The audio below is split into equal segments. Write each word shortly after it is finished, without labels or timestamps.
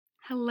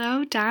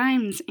Hello,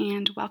 Dimes,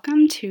 and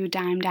welcome to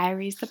Dime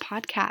Diaries, the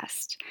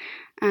podcast.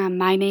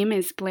 My name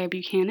is Blair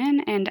Buchanan,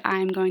 and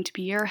I'm going to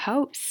be your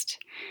host.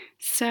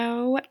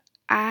 So,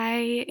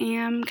 I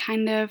am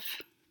kind of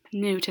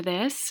new to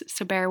this,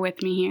 so bear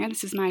with me here.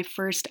 This is my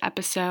first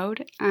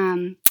episode.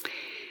 I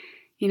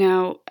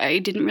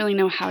didn't really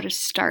know how to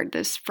start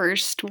this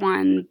first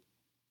one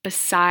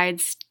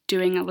besides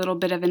doing a little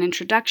bit of an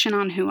introduction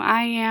on who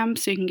I am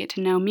so you can get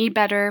to know me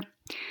better.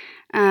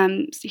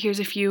 So here's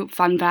a few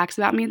fun facts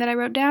about me that I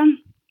wrote down.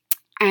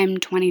 I'm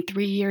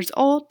 23 years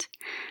old.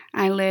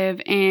 I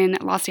live in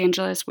Los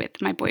Angeles with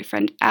my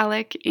boyfriend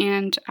Alec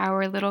and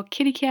our little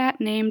kitty cat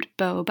named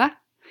Boba.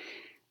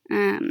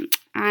 I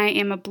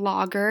am a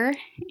blogger,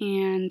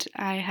 and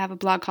I have a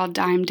blog called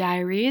Dime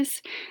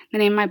Diaries. The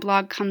name of my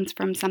blog comes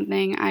from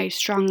something I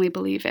strongly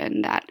believe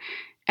in, that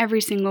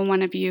every single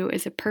one of you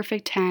is a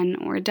perfect 10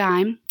 or a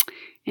dime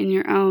in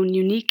your own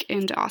unique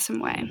and awesome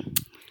way.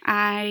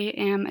 I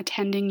am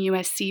attending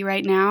USC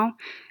right now.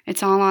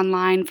 It's all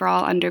online for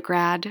all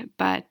undergrad,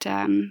 but,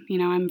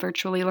 I'm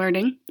virtually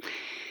learning.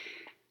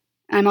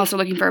 I'm also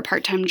looking for a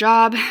part-time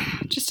job.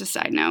 Just a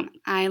side note,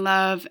 I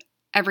love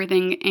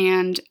everything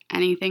and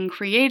anything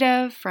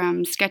creative,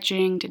 from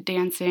sketching to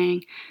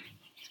dancing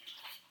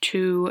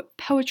to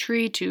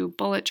poetry to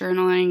bullet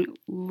journaling,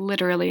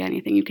 literally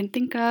anything you can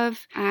think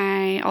of.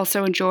 I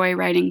also enjoy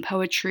writing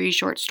poetry,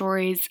 short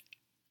stories,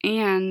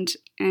 and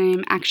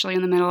I'm actually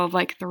in the middle of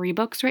 3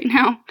 books right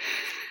now.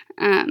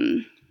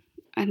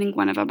 I think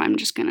one of them I'm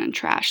just going to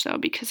trash though,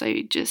 because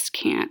I just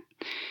can't.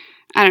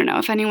 I don't know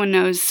if anyone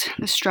knows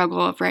the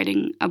struggle of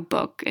writing a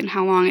book and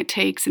how long it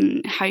takes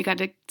and how you got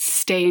to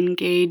stay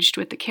engaged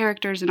with the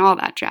characters and all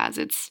that jazz.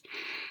 It's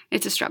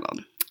a struggle.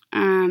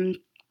 On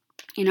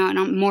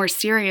a more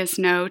serious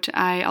note,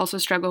 I also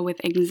struggle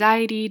with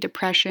anxiety,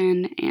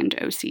 depression, and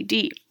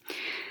OCD.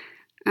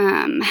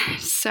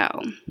 So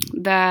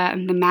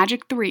the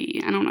magic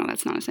 3, I don't know,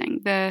 that's not a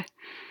saying, the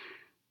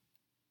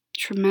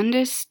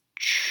tremendous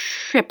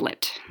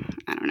triplet,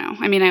 I don't know.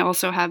 I mean, I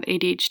also have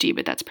ADHD,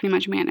 but that's pretty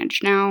much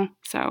managed now,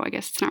 so I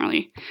guess it's not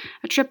really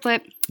a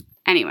triplet.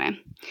 Anyway,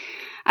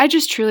 I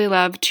just truly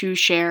love to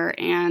share,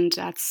 and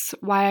that's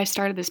why I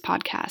started this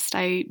podcast.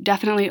 I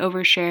definitely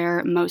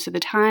overshare most of the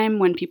time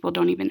when people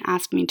don't even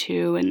ask me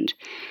to, and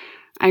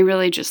I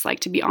really just like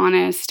to be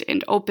honest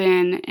and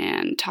open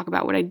and talk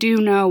about what I do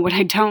know, what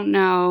I don't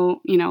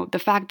know, the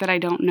fact that I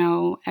don't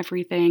know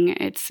everything.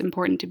 It's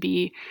important to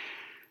be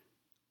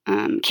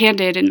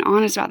candid and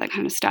honest about that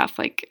kind of stuff.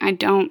 I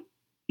don't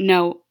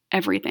know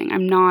everything.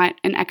 I'm not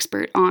an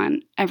expert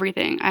on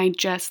everything. I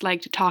just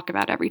like to talk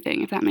about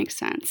everything, if that makes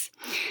sense.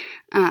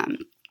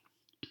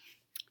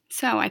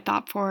 So I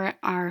thought for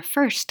our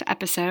first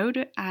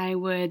episode, I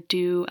would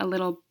do a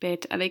little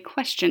bit of a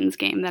questions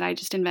game that I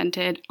just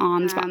invented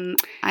on the spot.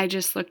 I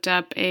just looked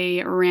up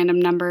a random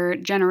number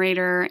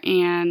generator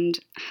and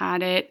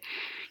had it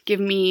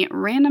give me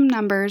random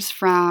numbers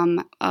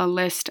from a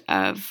list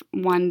of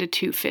 1 to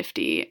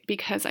 250,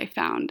 because I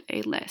found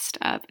a list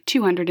of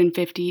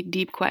 250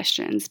 deep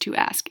questions to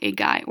ask a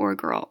guy or a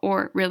girl,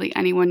 or really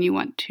anyone you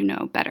want to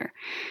know better.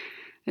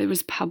 It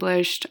was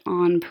published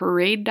on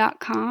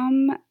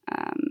Parade.com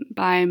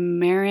by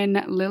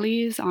Marin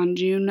Lilies on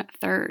June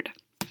 3rd.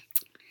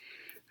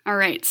 All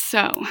right,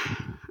 so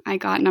I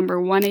got number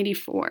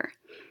 184.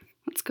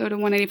 Let's go to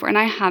 184. And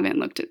I haven't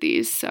looked at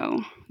these,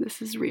 so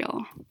this is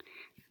real.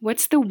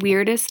 What's the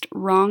weirdest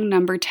wrong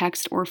number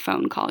text or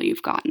phone call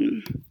you've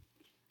gotten?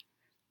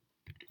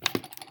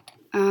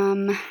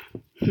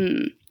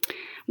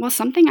 Well,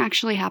 something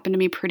actually happened to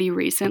me pretty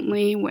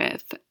recently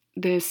with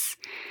this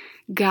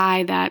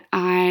guy that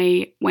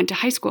I went to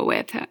high school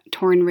with,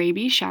 Torrin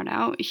Raby, shout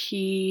out.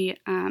 He,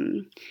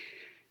 who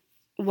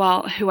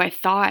I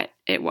thought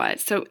it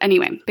was. So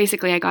anyway,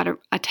 basically I got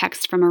a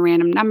text from a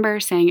random number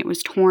saying it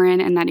was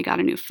Torrin and that he got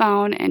a new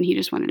phone and he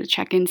just wanted to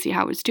check in, see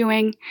how I was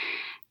doing.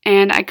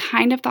 And I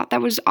kind of thought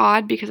that was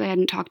odd because I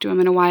hadn't talked to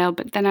him in a while,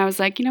 but then I was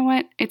like, you know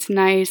what? It's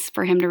nice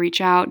for him to reach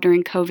out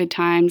during COVID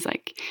times,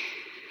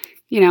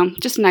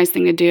 just a nice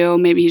thing to do.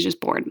 Maybe he's just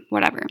bored,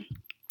 whatever.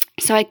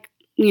 So I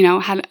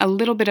had a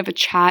little bit of a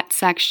chat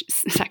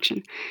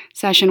session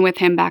with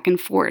him back and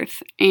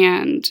forth.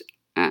 And,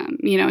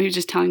 he was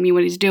just telling me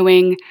what he's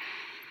doing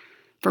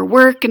for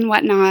work and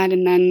whatnot.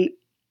 And then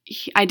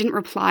I didn't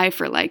reply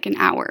for an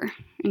hour.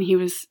 And he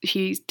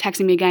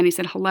texted me again. He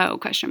said, hello, ?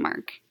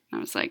 I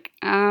was like,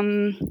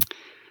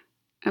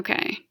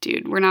 okay,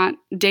 dude, we're not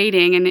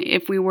dating. And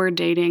if we were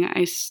dating,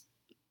 I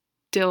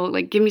still,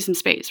 give me some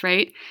space,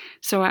 right?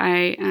 So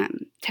I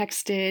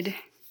texted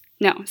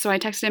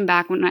him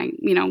back when I,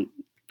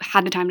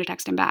 had the time to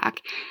text him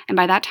back. And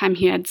by that time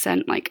he had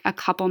sent a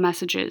couple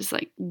messages,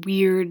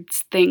 weird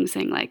things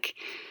saying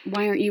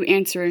why aren't you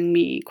answering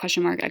me? ?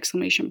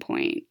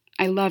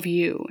 I love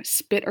you,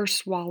 spit or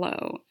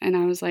swallow. And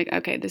I was like,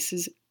 okay, this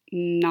is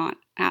not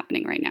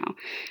happening right now.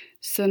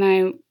 So then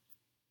I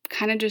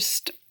kind of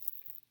just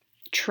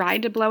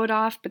tried to blow it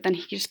off, but then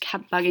he just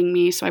kept bugging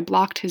me. So I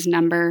blocked his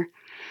number.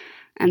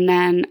 And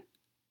then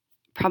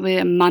probably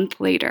a month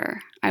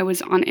later, I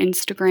was on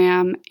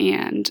Instagram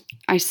and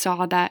I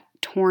saw that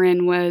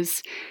Torin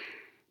was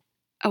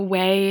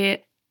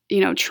away,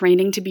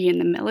 training to be in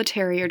the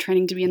military or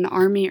training to be in the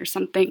army or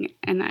something.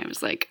 And I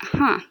was like,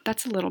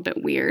 that's a little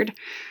bit weird.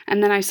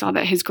 And then I saw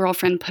that his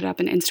girlfriend put up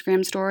an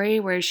Instagram story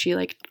where she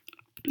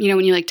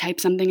when you type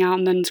something out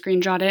and then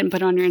screenshot it and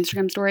put it on your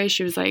Instagram story,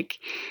 she was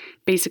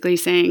basically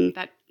saying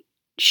that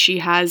she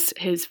has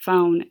his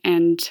phone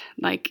and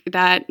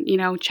that,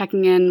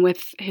 checking in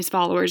with his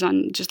followers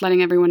on just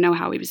letting everyone know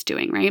how he was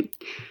doing, right?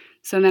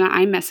 So then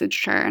I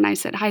messaged her and I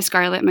said, "Hi,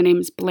 Scarlett, my name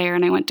is Blair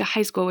and I went to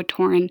high school with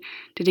Torin.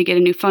 Did he get a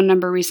new phone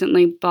number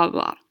recently? Blah,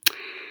 blah."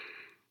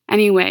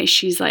 Anyway,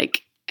 she's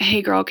like,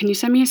 "Hey girl, can you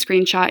send me a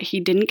screenshot? He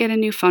didn't get a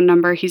new phone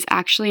number. He's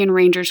actually in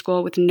Ranger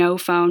School with no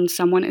phone.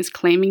 Someone is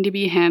claiming to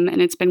be him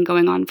and it's been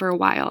going on for a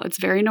while. It's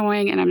very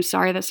annoying and I'm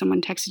sorry that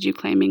someone texted you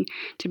claiming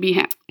to be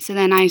him." So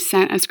then I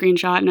sent a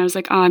screenshot and I was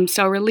like, "Oh, I'm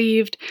so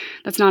relieved.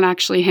 That's not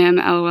actually him,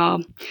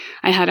 LOL.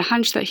 I had a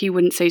hunch that he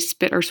wouldn't say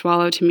spit or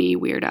swallow to me,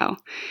 weirdo."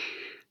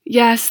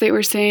 Yes, they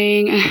were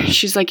saying,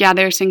 she's like, "Yeah,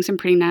 they were saying some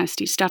pretty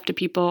nasty stuff to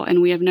people and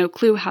we have no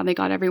clue how they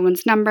got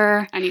everyone's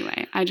number."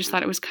 Anyway, I just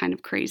thought it was kind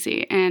of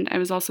crazy. And I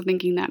was also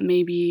thinking that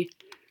maybe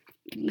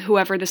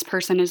whoever this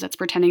person is that's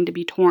pretending to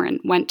be Torin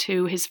went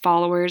to his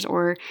followers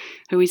or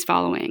who he's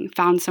following,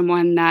 found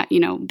someone that,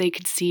 they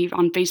could see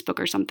on Facebook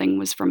or something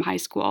was from high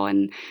school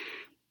and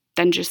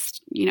then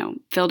just,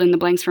 filled in the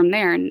blanks from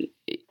there. And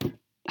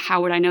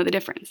how would I know the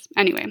difference?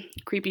 Anyway,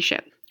 creepy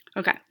shit.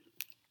 Okay.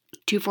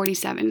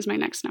 247 is my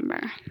next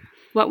number.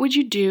 What would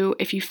you do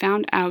if you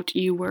found out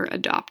you were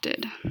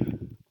adopted?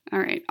 All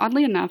right.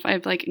 Oddly enough,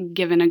 I've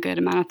given a good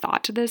amount of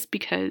thought to this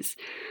because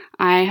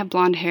I have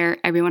blonde hair.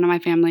 Everyone in my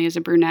family is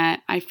a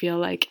brunette. I feel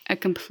like a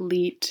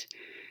complete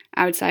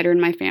outsider in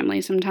my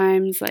family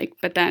sometimes.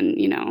 But then,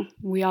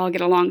 we all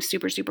get along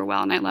super, super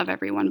well and I love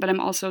everyone. But I'm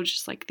also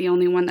just the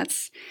only one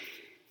that's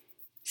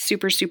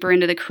super, super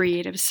into the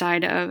creative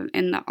side of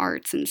in the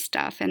arts and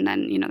stuff. And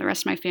then, the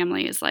rest of my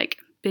family is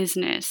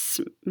business,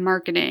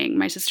 marketing.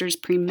 My sister's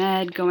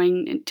pre-med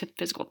going into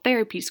physical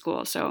therapy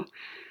school. So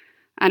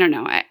I don't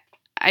know.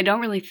 I don't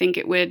really think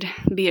it would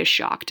be a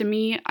shock to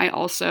me. I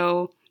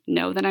also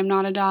know that I'm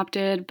not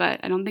adopted,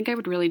 but I don't think I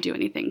would really do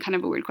anything. Kind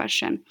of a weird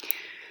question.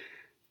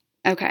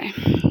 Okay,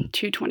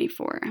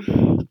 224.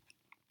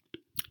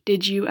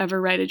 Did you ever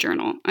write a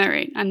journal? All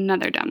right,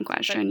 another dumb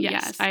question.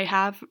 Yes, I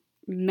have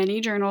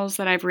many journals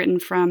that I've written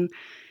from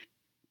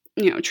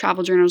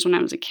travel journals when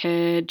I was a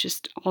kid,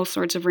 just all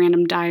sorts of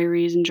random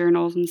diaries and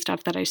journals and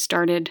stuff that I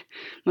started.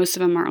 Most of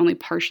them are only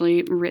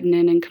partially written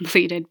in and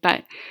completed,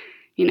 but,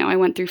 I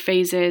went through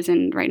phases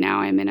and right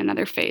now I'm in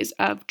another phase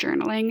of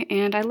journaling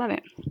and I love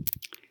it.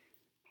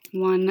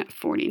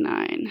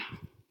 149.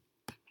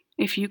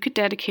 If you could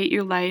dedicate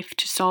your life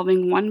to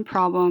solving one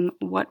problem,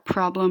 what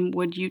problem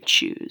would you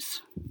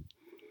choose?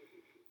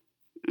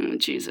 Oh,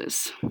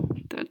 Jesus.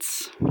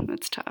 That's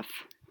tough.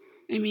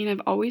 I mean,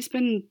 I've always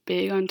been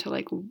big onto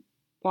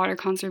water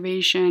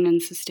conservation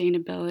and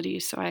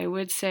sustainability. So I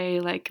would say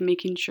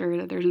making sure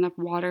that there's enough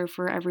water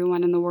for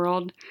everyone in the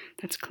world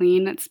that's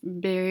clean. That's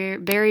very,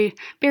 very,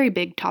 very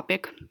big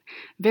topic.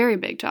 Very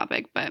big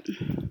topic, but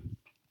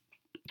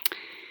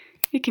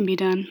it can be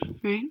done,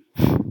 right?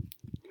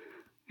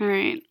 All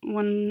right.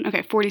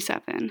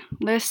 47.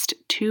 List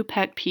 2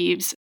 pet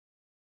peeves.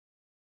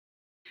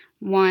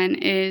 One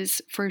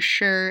is for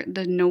sure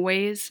the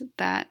noise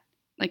that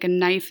a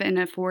knife in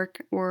a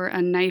fork or a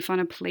knife on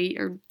a plate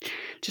or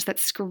just that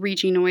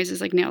screeching noise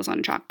is like nails on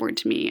a chalkboard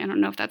to me. I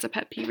don't know if that's a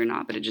pet peeve or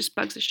not, but it just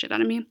bugs the shit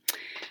out of me.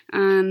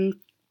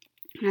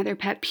 Another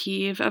pet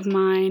peeve of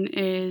mine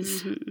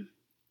is,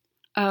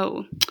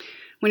 when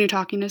you're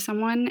talking to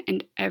someone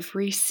and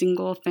every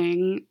single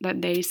thing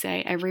that they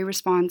say, every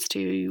response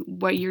to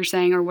what you're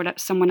saying or what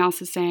someone else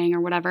is saying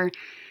or whatever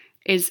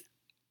is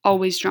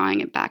always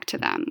drawing it back to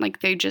them.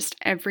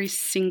 Every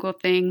single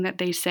thing that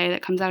they say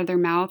that comes out of their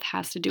mouth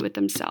has to do with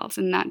themselves.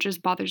 And that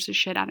just bothers the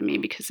shit out of me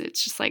because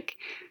it's just is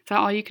that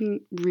all you can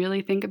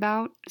really think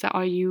about? Is that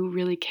all you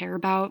really care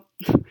about?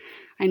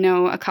 I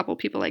know a couple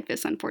people like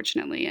this,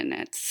 unfortunately, and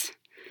it's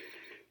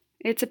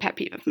a pet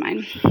peeve of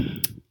mine.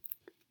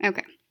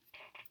 Okay.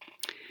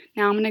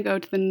 Now I'm going to go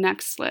to the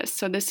next list.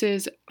 So this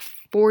is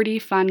 40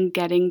 Fun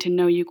Getting to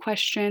Know You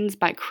Questions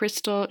by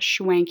Crystal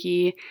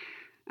Schwanke.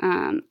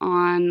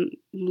 On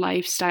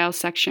lifestyle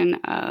section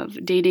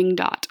of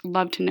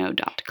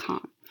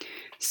dating.lovetoknow.com.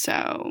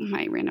 So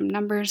my random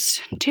numbers,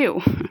 2.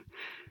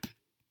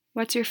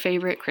 What's your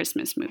favorite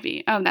Christmas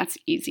movie? Oh, that's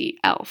easy.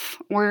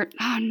 Elf. Or,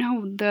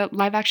 the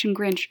live action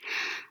Grinch.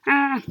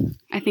 I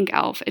think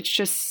Elf. It's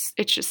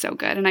just so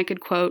good. And I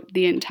could quote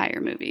the entire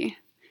movie.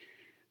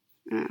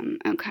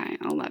 Okay,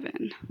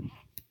 11.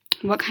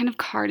 What kind of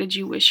car did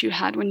you wish you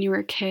had when you were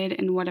a kid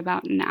and what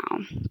about now?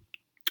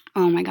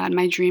 Oh my God,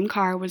 my dream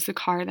car was the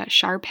car that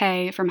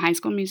Sharpay from High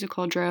School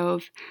Musical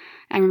drove.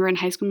 I remember in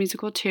High School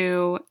Musical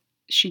 2,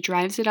 she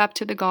drives it up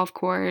to the golf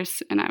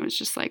course, and I was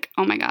just like,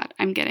 oh my God,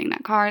 I'm getting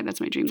that car.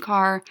 That's my dream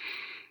car.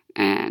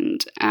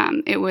 And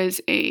it was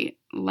a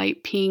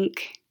light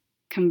pink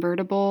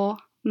convertible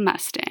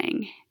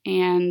Mustang.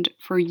 And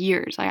for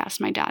years, I asked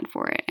my dad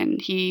for it,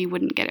 and he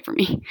wouldn't get it for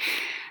me.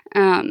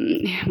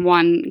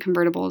 One,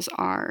 convertibles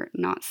are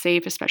not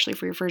safe, especially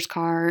for your first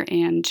car,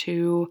 and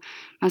two,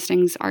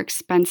 Mustangs are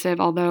expensive,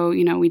 although,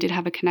 we did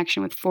have a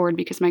connection with Ford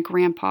because my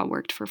grandpa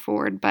worked for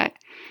Ford, but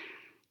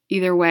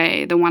either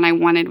way, the one I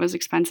wanted was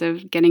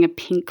expensive. Getting a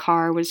pink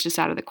car was just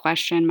out of the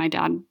question. My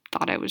dad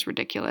thought I was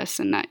ridiculous,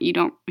 and that he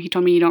told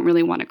me you don't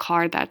really want a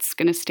car that's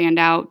going to stand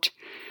out.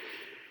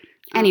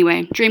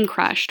 Anyway, dream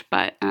crushed,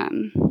 but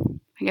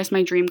I guess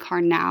my dream car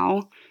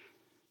now,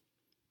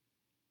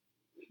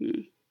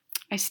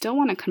 I still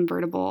want a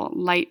convertible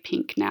light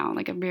pink now,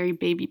 like a very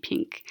baby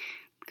pink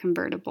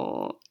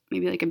convertible,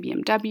 maybe like a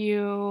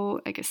BMW,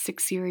 like a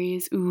 6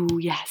 Series. Ooh,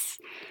 yes.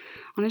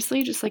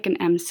 Honestly, just like an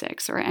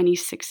M6 or any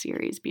 6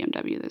 Series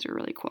BMW. Those are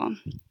really cool.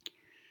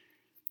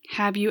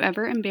 Have you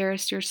ever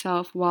embarrassed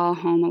yourself while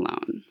home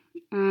alone?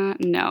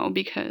 No,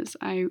 because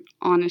I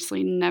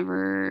honestly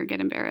never get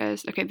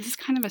embarrassed. Okay, this is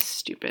kind of a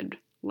stupid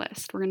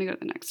list. We're going to go to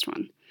the next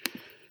one.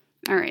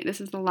 All right, this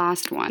is the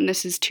last one.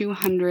 This is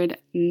 200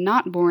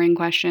 not boring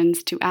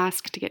questions to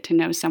ask to get to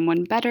know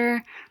someone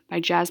better by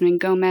Jasmine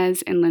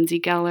Gomez and Lindsay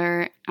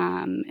Geller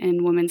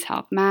in Women's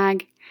Health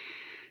Mag.com.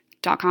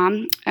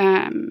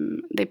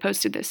 They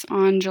posted this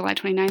on July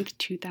 29th,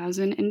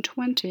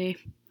 2020.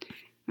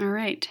 All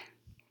right.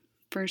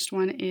 First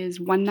one is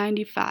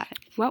 195.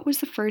 What was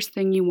the first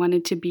thing you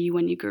wanted to be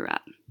when you grew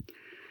up?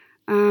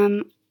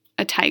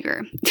 A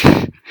tiger.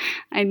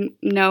 I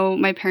know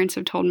my parents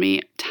have told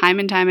me time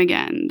and time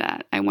again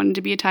that I wanted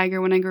to be a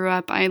tiger when I grew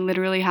up. I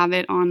literally have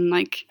it on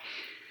like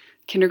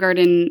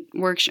kindergarten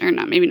worksheets, or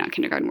maybe not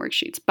kindergarten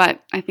worksheets,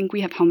 but I think we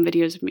have home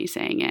videos of me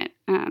saying it.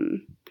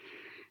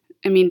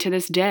 To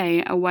this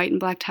day, a white and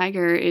black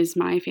tiger is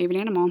my favorite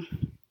animal.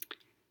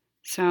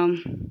 So,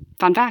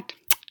 fun fact.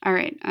 All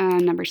right,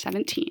 number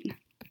 17.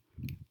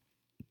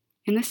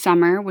 In the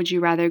summer, would you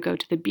rather go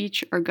to the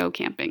beach or go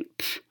camping?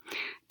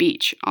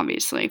 Beach,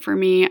 obviously. For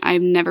me,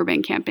 I've never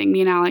been camping. Me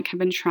and Alec have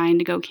been trying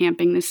to go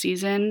camping this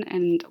season,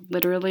 and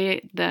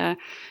literally the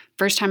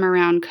first time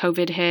around,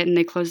 COVID hit and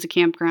they closed the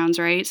campgrounds,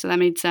 right? So that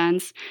made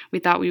sense. We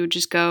thought we would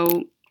just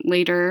go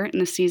later in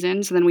the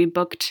season, so then we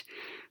booked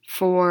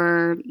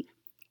for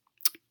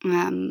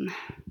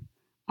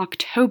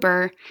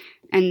October,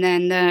 and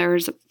then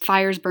there's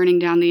fires burning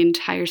down the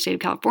entire state of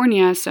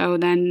California, so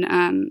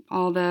then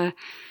all the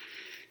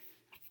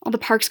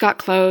parks got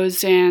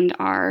closed and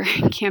our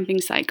camping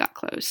site got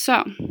closed.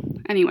 So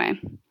anyway,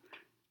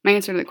 my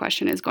answer to the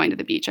question is going to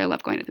the beach. I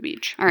love going to the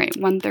beach. All right,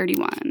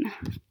 131.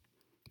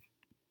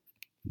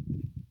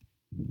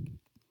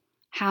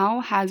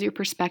 How has your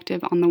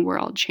perspective on the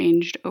world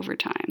changed over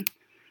time?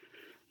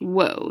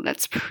 Whoa,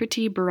 that's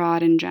pretty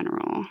broad in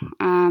general.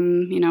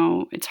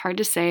 It's hard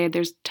to say.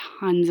 There's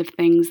tons of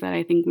things that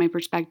I think my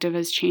perspective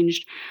has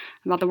changed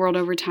about the world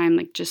over time,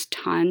 like just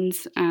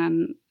tons.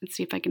 Let's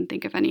see if I can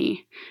think of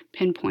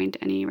pinpoint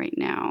any right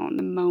now in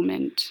the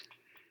moment.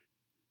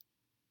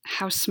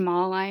 How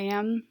small I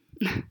am.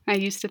 I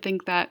used to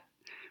think that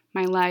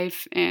my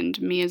life and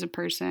me as a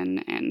person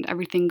and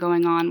everything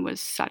going on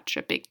was such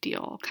a big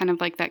deal. Kind of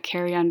like that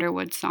Carrie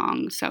Underwood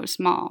song, So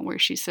Small, where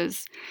she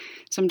says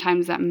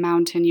sometimes that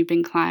mountain you've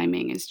been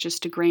climbing is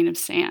just a grain of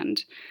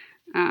sand.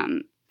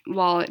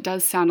 While it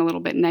does sound a little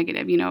bit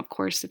negative, of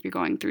course, if you're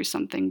going through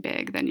something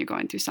big, then you're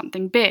going through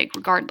something big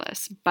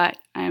regardless. But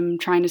I'm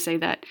trying to say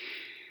that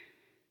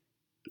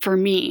for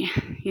me,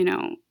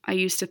 I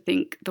used to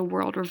think the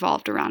world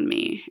revolved around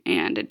me,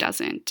 and it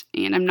doesn't,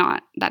 and I'm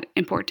not that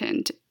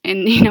important.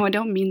 And, I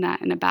don't mean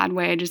that in a bad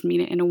way. I just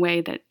mean it in a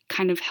way that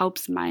kind of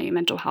helps my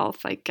mental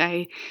health. Like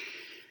I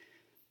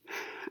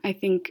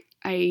think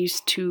I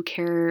still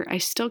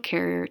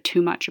care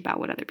too much about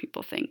what other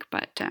people think,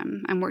 but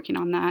I'm working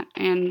on that.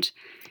 And,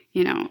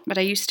 but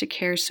I used to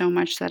care so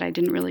much that I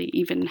didn't really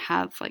even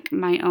have like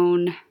my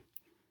own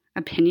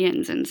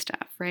opinions and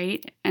stuff,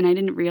 right? And I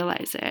didn't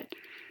realize it.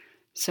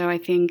 So I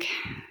think,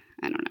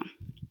 I don't know,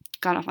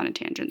 got off on a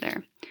tangent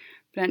there.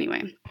 But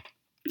anyway,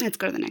 let's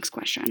go to the next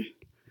question.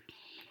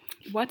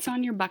 What's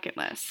on your bucket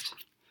list?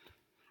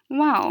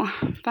 Wow,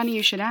 funny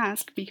you should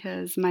ask,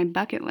 because my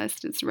bucket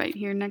list is right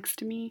here next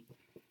to me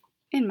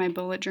in my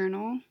bullet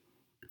journal.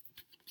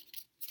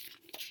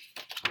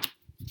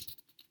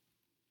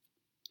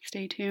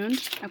 Stay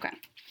tuned. Okay.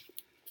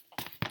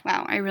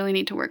 Wow, I really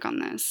need to work on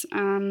this.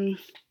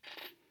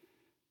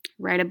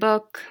 Write a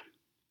book,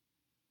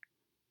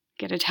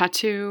 get a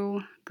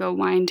tattoo, go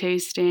wine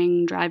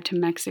tasting, drive to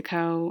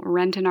Mexico,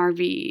 rent an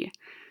RV,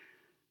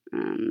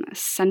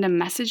 send a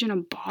message in a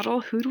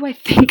bottle. Who do I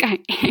think I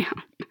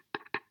am?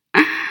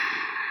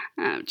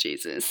 Oh,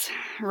 Jesus.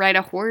 Ride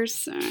a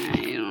horse?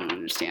 I don't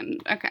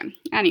understand. Okay.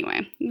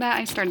 Anyway,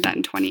 I started that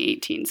in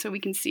 2018, so we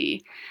can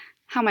see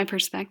how my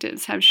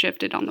perspectives have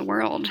shifted on the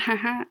world.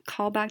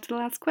 Call back to the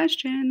last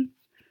question.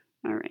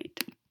 All right.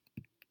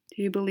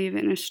 Do you believe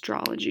in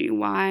astrology?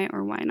 Why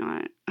or why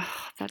not?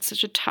 Oh, that's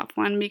such a tough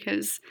one,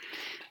 because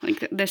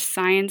like the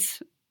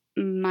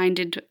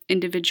science-minded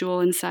individual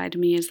inside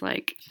me is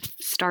like,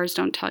 stars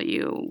don't tell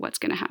you what's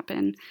going to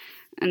happen.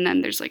 And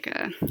then there's like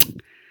a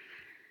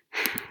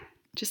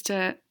just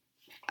a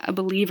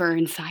believer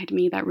inside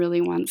me that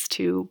really wants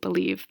to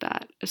believe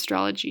that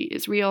astrology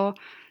is real.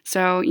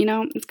 So,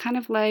 it's kind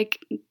of like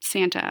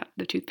Santa,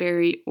 the Tooth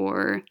Fairy,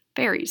 or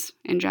fairies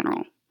in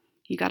general.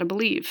 You got to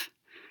believe.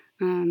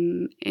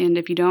 And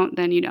if you don't,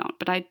 then you don't.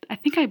 But I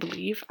think I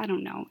believe. I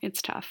don't know.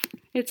 It's tough.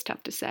 It's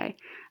tough to say.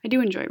 I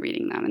do enjoy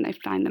reading them, and I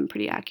find them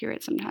pretty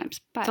accurate sometimes.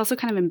 But it's also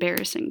kind of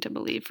embarrassing to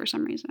believe for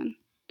some reason.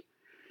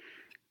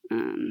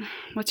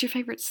 What's your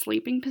favorite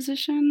sleeping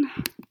position?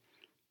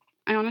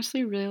 I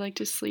honestly really like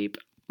to sleep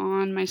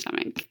on my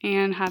stomach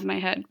and have my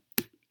head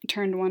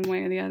turned one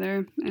way or the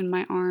other and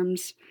my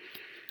arms,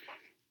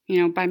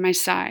 by my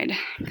side,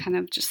 kind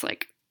of just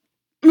like,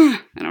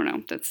 I don't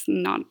know, that's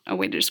not a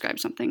way to describe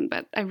something,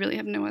 but I really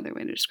have no other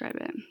way to describe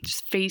it.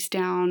 Just face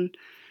down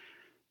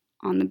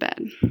on the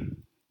bed.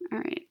 All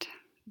right.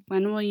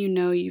 When will you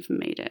know you've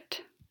made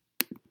it?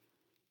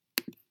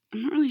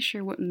 I'm not really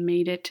sure what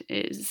made it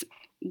is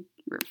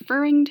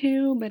referring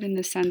to, but in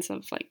the sense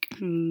of like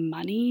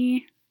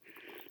money.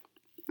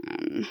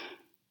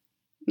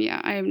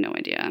 Yeah, I have no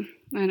idea.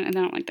 I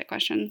don't like that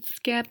question.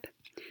 Skip.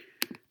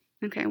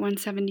 Okay,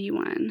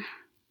 171.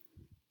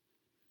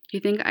 Do you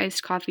think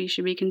iced coffee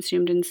should be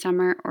consumed in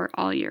summer or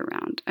all year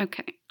round?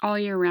 Okay, all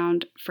year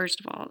round,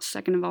 first of all.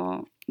 Second of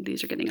all,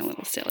 these are getting a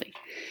little silly.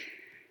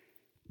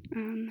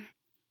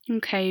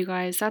 Okay, you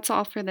guys, that's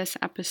all for this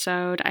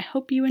episode. I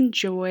hope you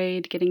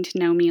enjoyed getting to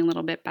know me a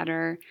little bit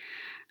better.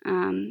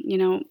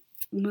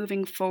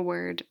 Moving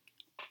forward,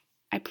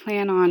 I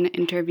plan on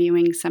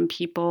interviewing some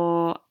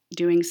people,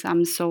 doing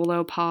some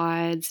solo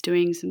pods,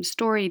 doing some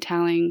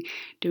storytelling,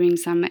 doing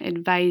some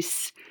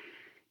advice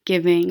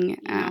giving.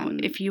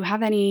 If you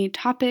have any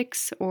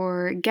topics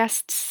or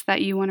guests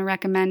that you want to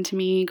recommend to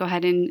me, go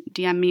ahead and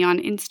DM me on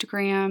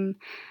Instagram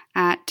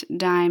at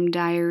Dime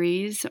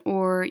Diaries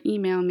or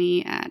email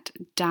me at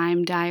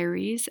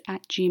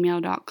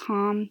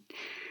dimediaries@gmail.com.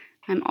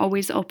 I'm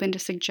always open to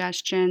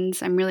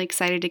suggestions. I'm really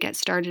excited to get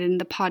started in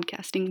the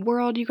podcasting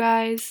world, you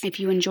guys. If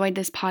you enjoyed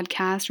this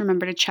podcast,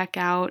 remember to check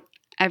out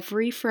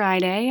every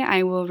Friday.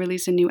 I will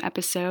release a new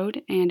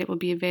episode, and it will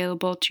be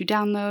available to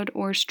download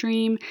or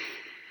stream.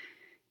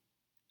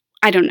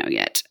 I don't know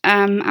yet.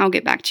 I'll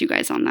get back to you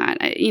guys on that.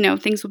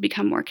 Things will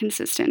become more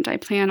consistent. I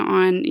plan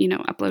on,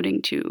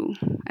 uploading to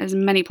as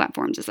many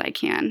platforms as I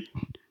can.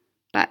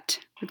 But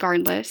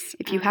regardless,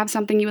 if you have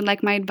something you would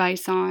like my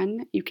advice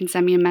on, you can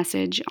send me a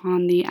message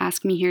on the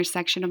Ask Me Here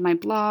section of my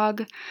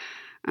blog.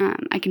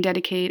 I can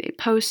dedicate a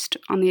post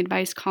on the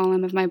advice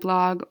column of my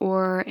blog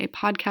or a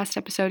podcast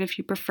episode if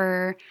you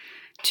prefer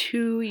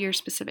to your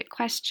specific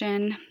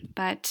question.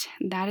 But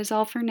that is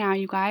all for now,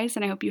 you guys,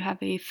 and I hope you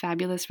have a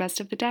fabulous rest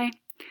of the day.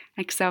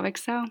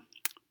 XOXO.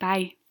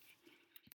 Bye.